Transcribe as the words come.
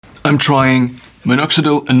I'm trying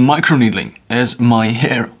Minoxidil and microneedling as my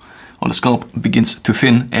hair on the scalp begins to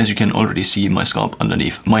thin, as you can already see my scalp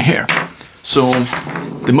underneath my hair. So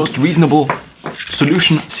the most reasonable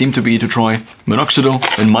solution seemed to be to try Minoxidil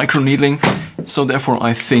and microneedling. So therefore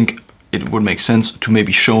I think it would make sense to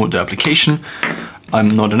maybe show the application. I'm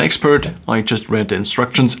not an expert, I just read the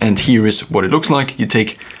instructions and here is what it looks like. You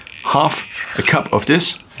take half a cup of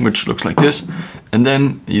this, which looks like this, and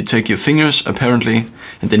then you take your fingers apparently,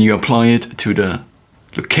 and then you apply it to the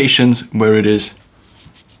locations where it is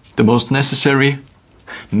the most necessary.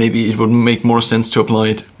 Maybe it would make more sense to apply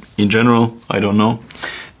it in general, I don't know.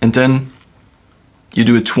 And then you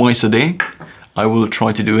do it twice a day. I will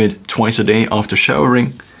try to do it twice a day after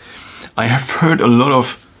showering. I have heard a lot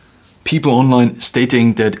of people online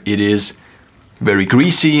stating that it is very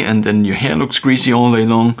greasy and then your hair looks greasy all day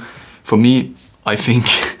long. For me, I think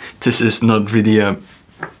this is not really a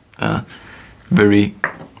very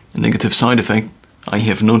negative side effect I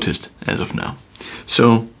have noticed as of now.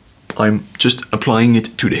 So I'm just applying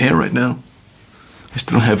it to the hair right now. I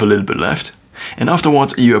still have a little bit left. And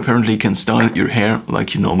afterwards you apparently can style your hair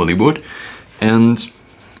like you normally would. And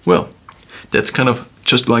well, that's kind of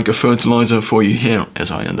just like a fertilizer for your hair, as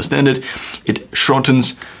I understand it. It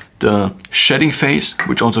shortens the shedding phase,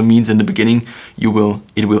 which also means in the beginning it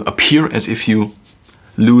will appear as if you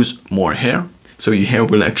lose more hair. So your hair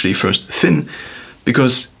will actually first thin,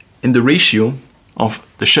 because in the ratio of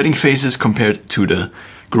the shedding phases compared to the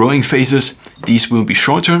growing phases, these will be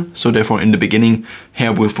shorter. So therefore in the beginning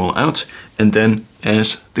hair will fall out, and then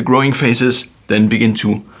as the growing phases then begin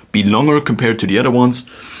to be longer compared to the other ones,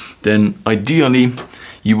 then ideally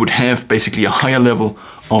you would have basically a higher level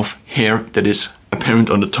of hair that is apparent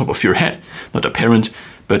on the top of your head. Not apparent,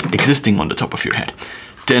 but existing on the top of your head.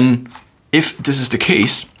 Then, if this is the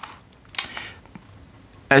case,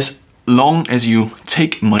 as long as you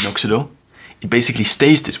take Minoxidil, it basically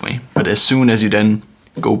stays this way. But as soon as you then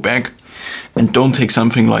go back and don't take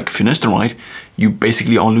something like finasteride, you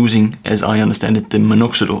basically are losing, as I understand it, the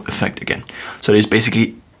Minoxidil effect again. So there's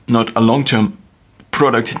basically not a long-term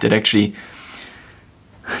product that actually,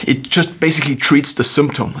 it just basically treats the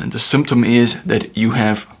symptom, and the symptom is that you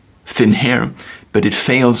have thin hair, but it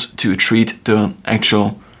fails to treat the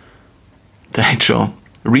actual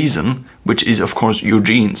reason, which is of course your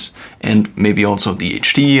genes and maybe also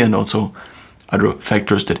DHT and also other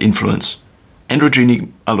factors that influence androgenic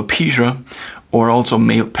alopecia or also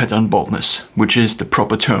male pattern baldness, which is the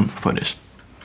proper term for this.